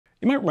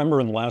You might remember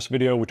in the last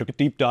video, we took a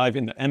deep dive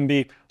into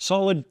Emby,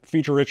 solid,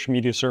 feature-rich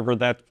media server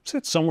that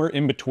sits somewhere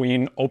in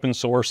between open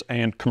source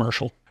and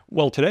commercial.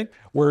 Well, today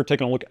we're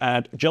taking a look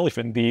at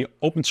Jellyfin, the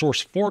open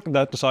source fork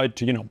that decided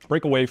to,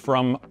 break away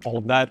from all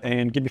of that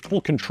and give you full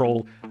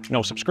control.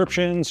 No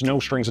subscriptions, no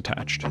strings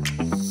attached.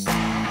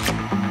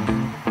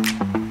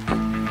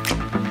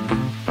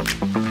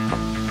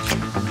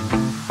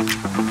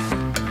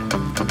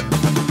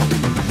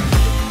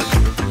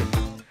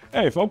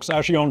 Hey folks,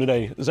 how's it going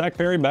today? Zack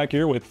Perry back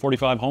here with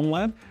 45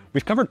 homelab.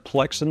 We've covered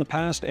Plex in the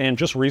past and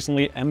just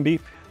recently Emby.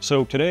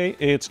 So today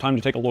it's time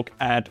to take a look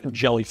at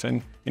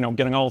Jellyfin.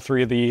 Getting all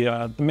three of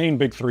the main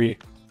big three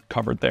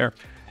covered there.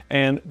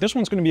 And this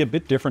one's going to be a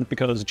bit different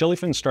because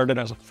Jellyfin started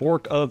as a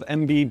fork of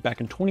Emby back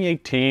in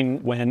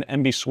 2018 when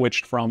Emby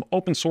switched from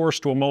open source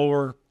to a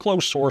more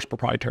closed source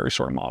proprietary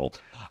sort of model.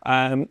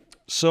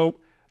 So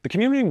the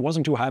community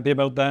wasn't too happy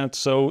about that,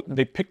 so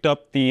they picked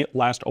up the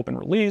last open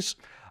release,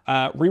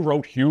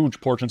 rewrote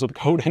huge portions of the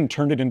code and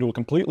turned it into a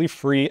completely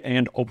free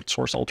and open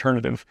source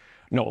alternative.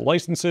 No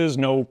licenses,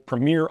 no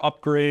Premiere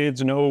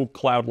upgrades, no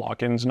cloud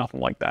lock-ins,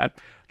 nothing like that.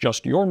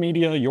 Just your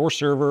media, your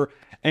server,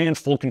 and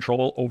full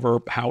control over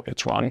how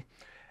it's run.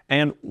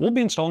 And we'll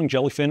be installing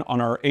Jellyfin on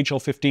our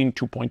HL15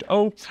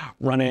 2.0,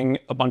 running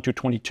Ubuntu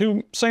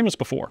 22, same as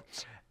before.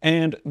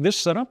 And this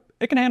setup,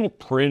 it can handle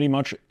pretty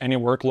much any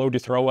workload you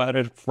throw at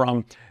it,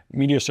 from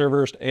media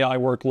servers to AI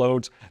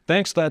workloads,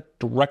 thanks to that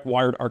direct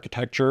wired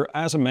architecture.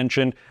 As I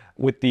mentioned,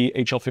 with the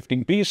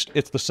HL15 Beast,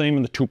 it's the same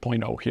in the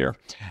 2.0 here.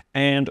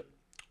 And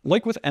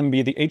like with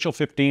Emby, the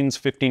HL15's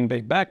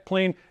 15-bay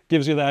backplane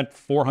gives you that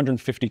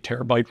 450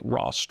 terabyte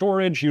raw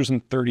storage using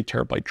 30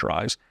 terabyte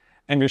drives.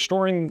 And you're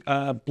storing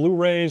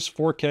Blu-rays,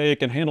 4K, it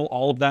can handle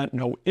all of that,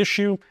 no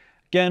issue.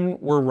 Again,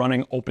 we're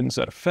running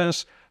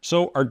OpenZFS,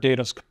 so our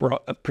data is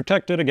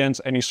protected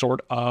against any sort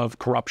of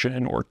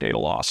corruption or data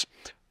loss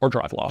or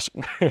drive loss.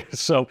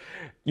 So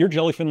your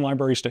Jellyfin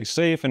library stays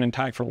safe and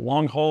intact for the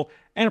long haul,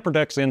 and it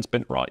protects against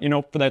bit rot.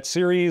 For that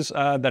series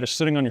that is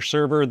sitting on your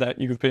server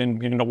that you've been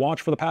meaning to watch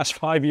for the past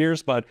 5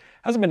 years, but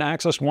hasn't been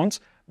accessed once,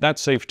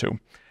 that's safe too.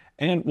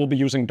 And we'll be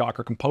using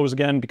Docker Compose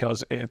again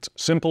because it's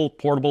simple,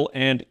 portable,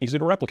 and easy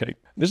to replicate.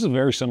 This is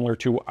very similar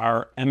to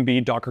our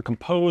Emby Docker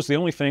Compose. The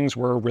only things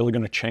we're really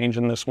going to change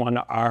in this one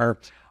are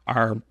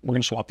we're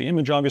going to swap the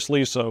image,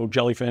 obviously, so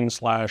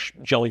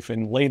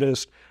Jellyfin/Jellyfin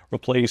latest,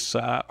 replace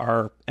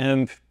our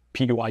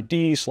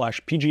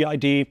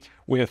env/PUID/PGID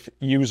with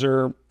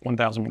user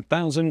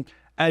 1000,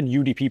 add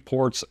UDP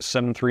ports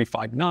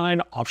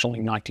 7359,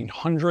 optionally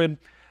 1900,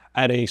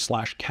 add a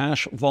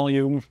 /cache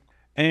volume,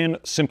 and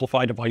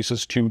simplify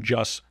devices to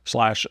just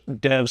 /dev/DRI.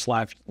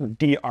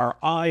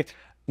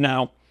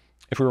 Now,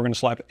 if we were going to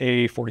slap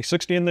a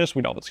 4060 in this,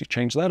 we'd obviously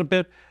change that a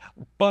bit,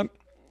 but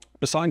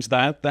besides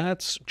that,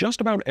 that's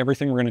just about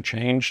everything we're going to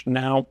change.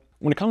 Now,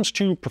 when it comes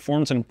to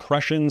performance and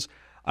impressions,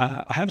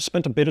 I have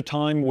spent a bit of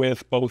time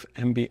with both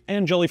Emby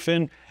and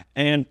Jellyfin,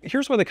 and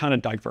here's where they kind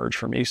of diverge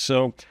for me.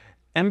 So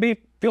Emby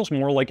feels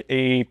more like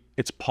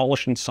it's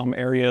polished in some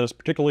areas,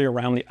 particularly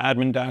around the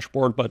admin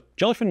dashboard, but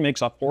Jellyfin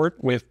makes up for it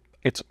with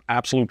its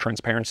absolute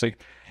transparency.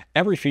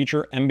 Every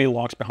feature Emby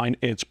locks behind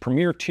its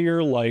premier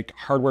tier, like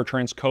hardware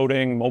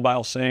transcoding,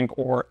 mobile sync,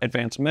 or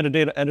advanced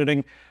metadata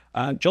editing.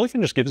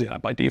 Jellyfin just gives you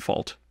that by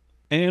default.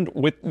 And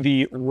with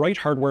the right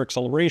hardware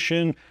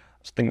acceleration,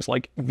 things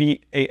like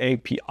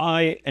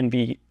VAAPI,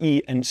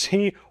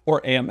 NVENC,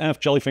 or AMF,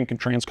 Jellyfin can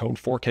transcode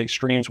 4K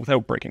streams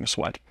without breaking a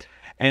sweat.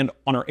 And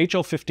on our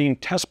HL15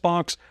 test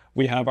box,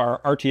 we have our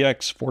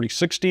RTX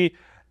 4060.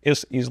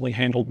 It's easily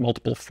handled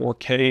multiple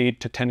 4K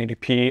to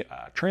 1080p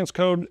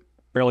transcode,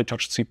 barely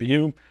touched the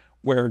CPU.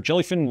 Where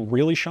Jellyfin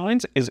really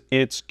shines is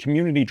its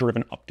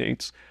community-driven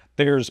updates.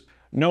 There's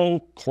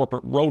no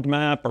corporate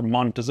roadmap or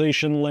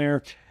monetization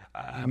layer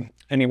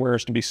anywhere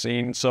is to be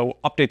seen. So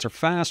updates are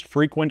fast,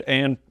 frequent,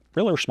 and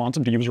really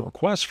responsive to user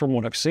requests from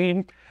what I've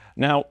seen.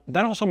 Now,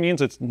 that also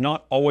means it's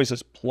not always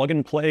as plug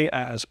and play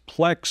as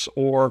Plex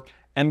or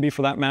Emby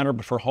for that matter,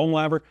 but for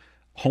homelabber,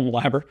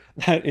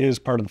 that is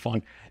part of the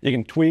fun. You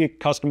can tweak,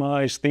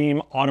 customize,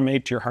 theme,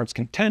 automate to your heart's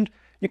content.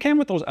 You can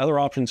with those other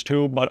options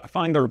too, but I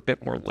find they're a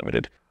bit more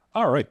limited.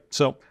 All right,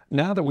 so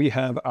now that we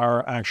have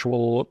our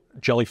actual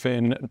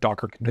Jellyfin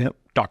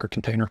Docker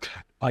container,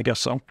 I guess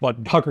so,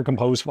 but Docker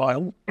Compose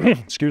file,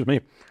 excuse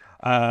me,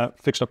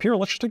 fixed up here,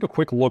 let's just take a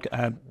quick look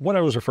at what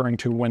I was referring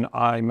to when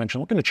I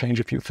mentioned we're going to change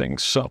a few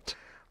things. So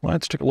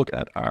let's take a look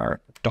at our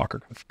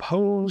Docker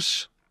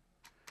Compose.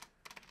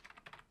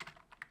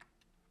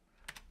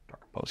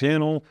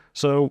 YAML.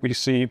 So we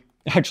see,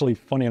 actually,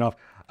 funny enough,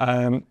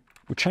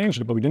 we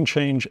changed it, but we didn't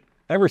change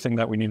everything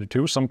that we needed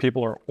to. Some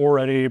people are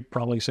already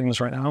probably seeing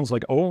this right now. It's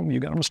like, oh, you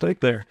got a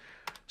mistake there.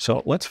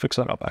 So let's fix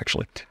that up,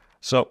 actually.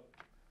 So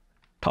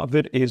top of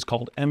it is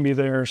called Emby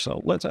there. So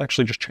let's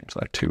actually just change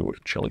that to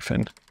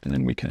Jellyfin, and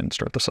then we can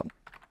start this up.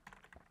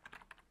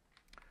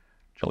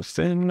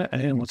 Jellyfin,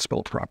 and let's spell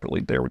it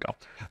properly. There we go.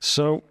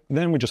 So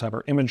then we just have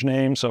our image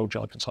name. So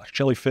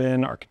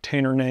Jellyfin/Jellyfin, our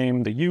container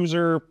name, the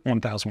user,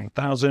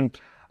 1000.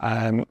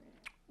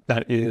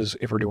 That is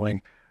if we're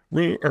doing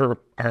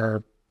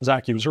our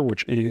Zack user,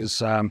 which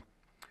is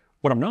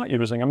what I'm not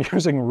using. I'm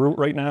using root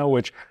right now,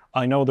 which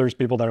I know there's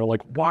people that are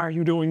like, why are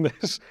you doing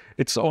this?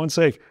 It's so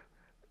unsafe.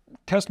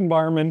 Test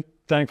environment,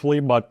 thankfully,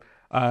 but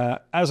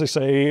as I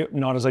say,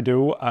 not as I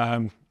do.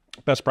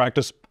 Best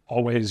practice,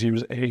 always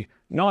use a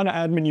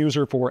non-admin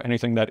user for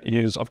anything that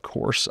is, of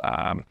course,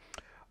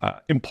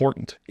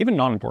 important. Even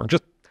non-important,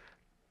 just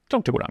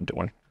don't do what I'm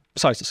doing,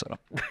 besides the setup.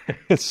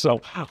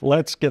 So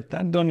let's get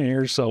that done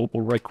here. So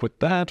we'll right quit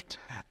that.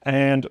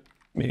 And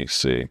let me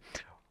see.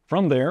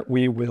 From there,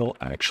 we will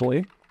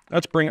actually,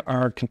 let's bring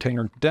our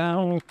container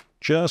down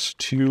just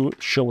to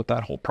show what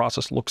that whole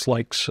process looks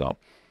like. So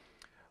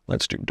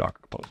let's do Docker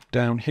Compose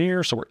down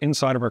here. So we're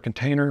inside of our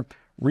container,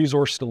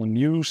 resource still in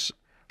use.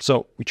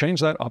 So we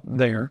change that up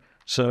there.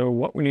 So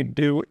what we need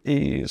to do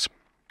is,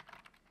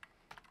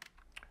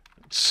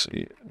 let's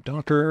see,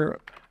 Docker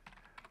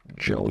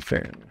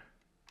Jellyfin.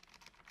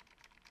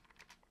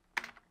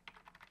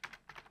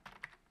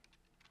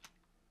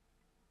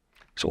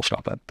 So we'll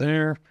stop that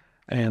there.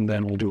 And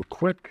then we'll do a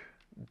quick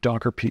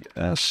Docker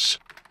PS.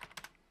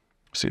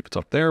 See if it's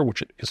up there,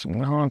 which it is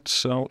not.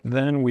 So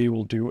then we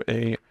will do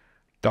a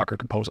Docker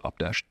Compose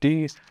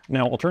up-D.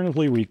 Now,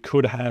 alternatively, we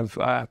could have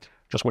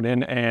just went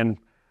in and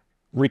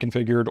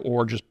reconfigured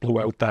or just blew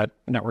out that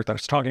network that I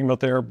was talking about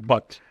there,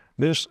 but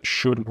this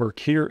should work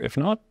here. If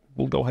not,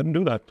 we'll go ahead and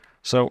do that.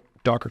 So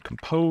Docker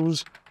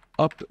Compose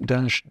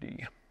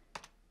up-D.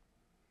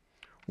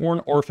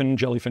 Warn orphan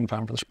Jellyfin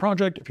found for this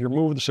project. If you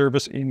remove the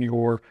service in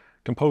your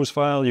Compose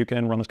file, you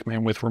can run this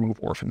command with remove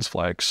orphans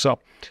flag. So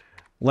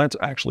let's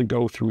actually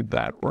go through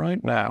that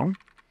right now.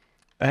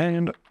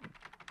 And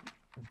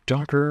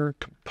Docker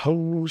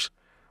Compose,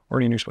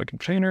 already new spike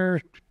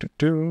container.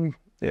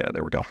 Yeah,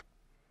 there we go.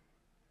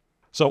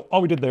 So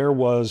all we did there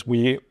was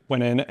we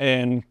went in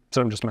and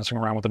instead of just messing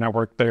around with the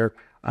network there,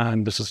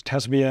 and this is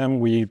test VM,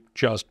 we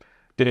just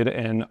did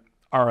an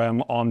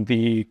RM on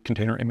the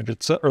container image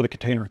itself, or the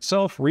container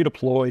itself,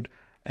 redeployed.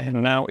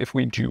 And now if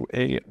we do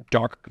a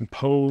Docker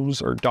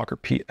Compose or Docker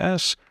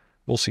PS,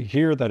 we'll see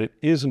here that it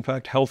is in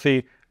fact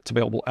healthy. It's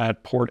available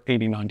at port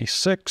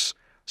 8096.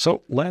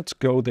 So let's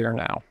go there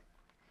now.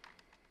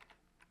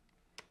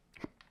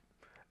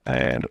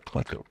 And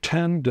let's go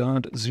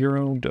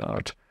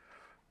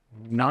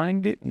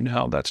 10.0.90.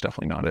 No, that's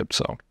definitely not it.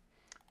 So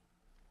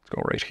let's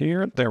go right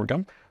here. There we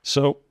go.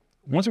 So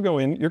once you go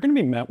in, you're going to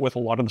be met with a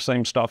lot of the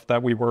same stuff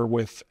that we were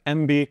with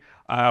Emby,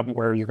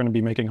 where you're going to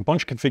be making a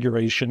bunch of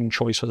configuration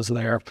choices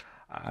there.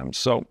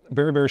 So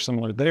very, very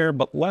similar there,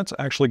 but let's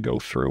actually go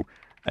through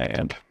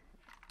and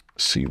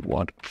see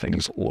what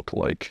things look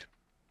like.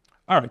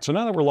 All right, so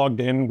now that we're logged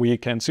in, we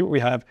can see what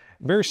we have.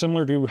 Very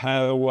similar to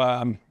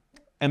how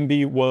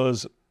Emby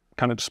was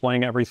kind of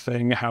displaying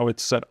everything, how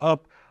it's set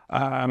up.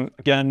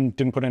 Again,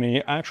 didn't put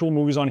any actual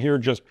movies on here,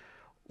 just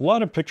a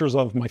lot of pictures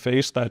of my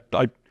face that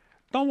I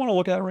don't want to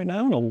look at right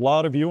now, and a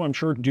lot of you, I'm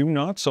sure, do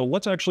not. So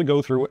let's actually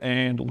go through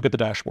and look at the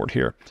dashboard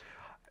here.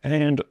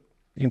 And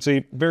you can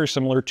see very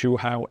similar to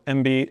how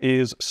Emby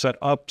is set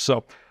up.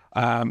 So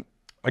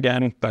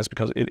again, that's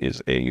because it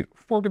is a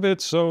fork of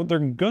it. So they're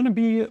going to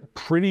be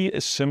pretty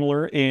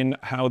similar in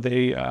how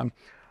they're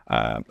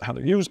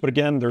used. But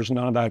again, there's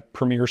none of that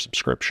Premier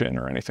subscription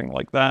or anything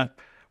like that.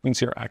 We can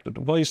see our active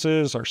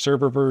devices, our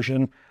server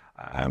version,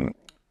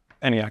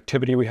 any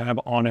activity we have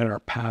on it, our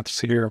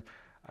paths here.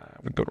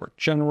 We go to our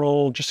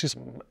general, just see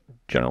some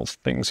general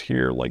things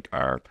here, like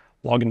our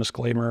login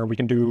disclaimer. We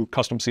can do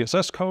custom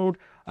CSS code.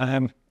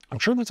 I'm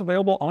sure that's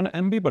available on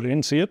Emby, but I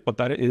didn't see it, but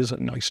that is a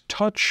nice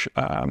touch.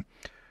 Then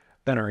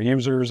our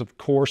users, of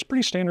course,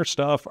 pretty standard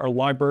stuff. Our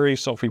library,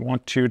 so if we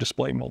want to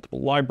display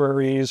multiple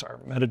libraries, our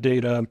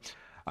metadata,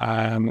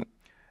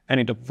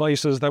 any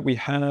devices that we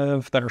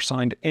have that are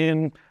signed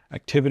in,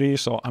 activity,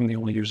 so I'm the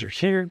only user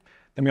here.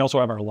 Then we also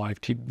have our live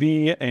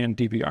TV and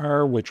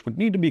DVR, which would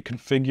need to be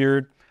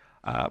configured.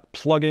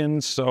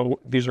 Plugins, so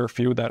these are a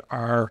few that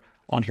are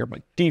on here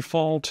by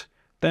default.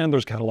 Then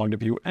there's catalog to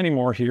view any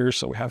more here,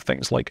 so we have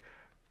things like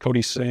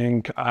Cody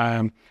Sync,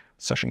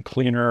 Session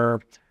Cleaner.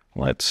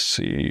 Let's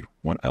see,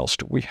 what else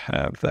do we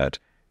have that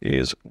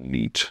is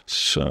neat?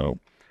 So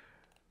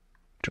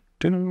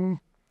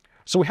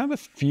we have a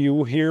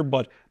few here,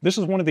 but this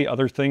is one of the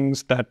other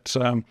things that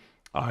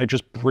I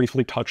just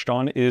briefly touched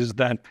on, is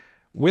that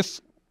with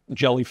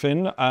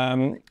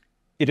Jellyfin,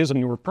 it is a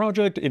newer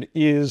project. It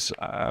is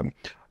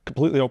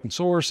completely open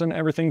source and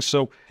everything,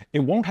 so it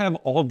won't have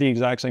all of the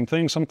exact same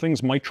things. Some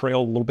things might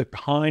trail a little bit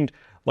behind,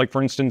 like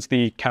for instance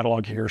the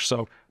catalog here.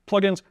 So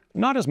plugins,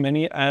 not as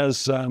many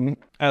as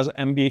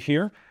Emby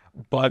here,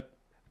 but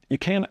you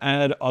can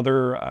add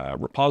other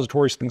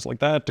repositories, things like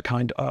that, to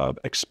kind of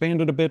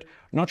expand it a bit.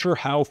 I'm not sure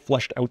how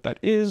fleshed out that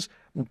is,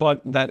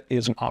 but that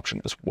is an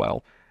option as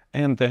well.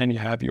 And then you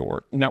have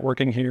your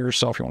networking here.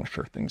 So if you want to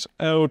share things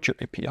out, your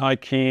API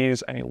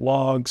keys, any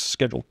logs,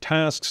 scheduled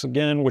tasks,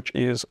 again, which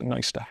is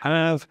nice to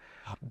have.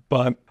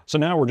 But so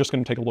now we're just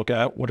going to take a look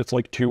at what it's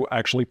like to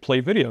actually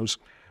play videos.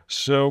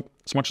 So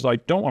as much as I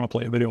don't want to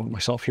play a video of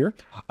myself here,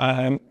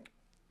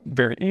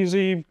 very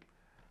easy,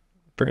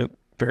 very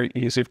very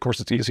easy. Of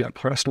course, it's easy. I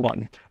pressed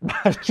one,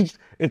 but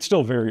it's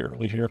still very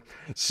early here.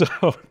 So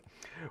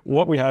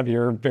what we have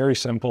here, very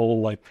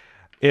simple, like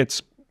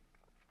it's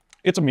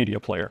a media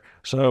player.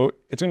 So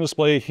it's going to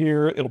display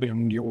here. It'll be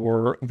on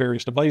your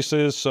various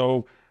devices.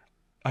 So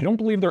I don't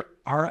believe there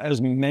are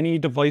as many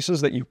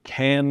devices that you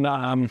can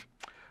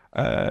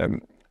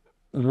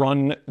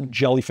run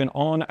Jellyfin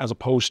on as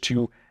opposed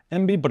to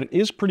Emby, but it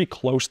is pretty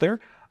close there.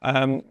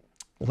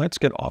 Let's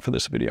get off of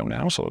this video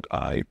now so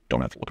I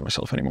don't have to look at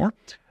myself anymore.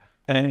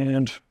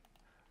 And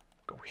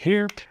go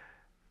here.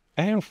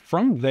 And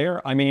from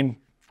there, I mean,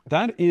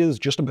 that is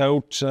just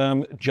about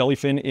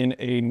Jellyfin in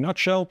a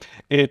nutshell.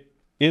 It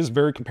is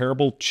very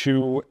comparable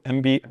to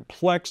Emby and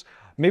Plex.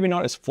 Maybe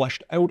not as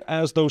fleshed out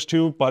as those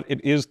two, but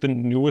it is the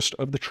newest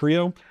of the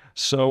trio.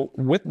 So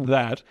with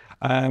that,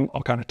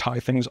 I'll kind of tie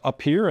things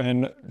up here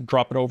and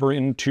drop it over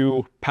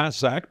into past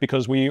Zack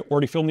because we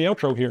already filmed the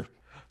outro here.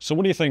 So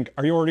what do you think?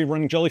 Are you already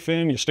running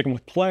Jellyfin? You sticking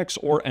with Plex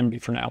or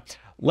Emby for now?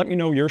 Let me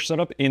know your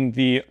setup in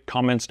the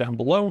comments down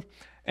below.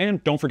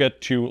 And don't forget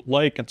to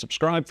like and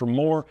subscribe for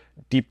more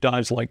deep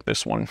dives like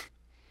this one.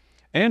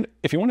 And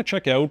if you want to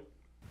check out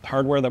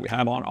hardware that we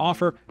have on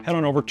offer, head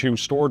on over to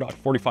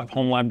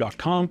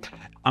store.45homelab.com.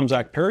 I'm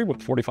Zack Perry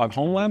with 45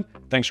 Homelab.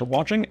 Thanks for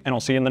watching, and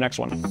I'll see you in the next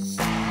one.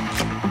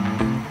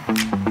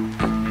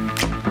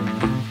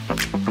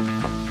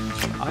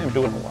 I am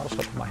doing a lot of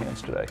stuff with my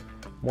hands today,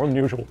 more than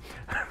usual.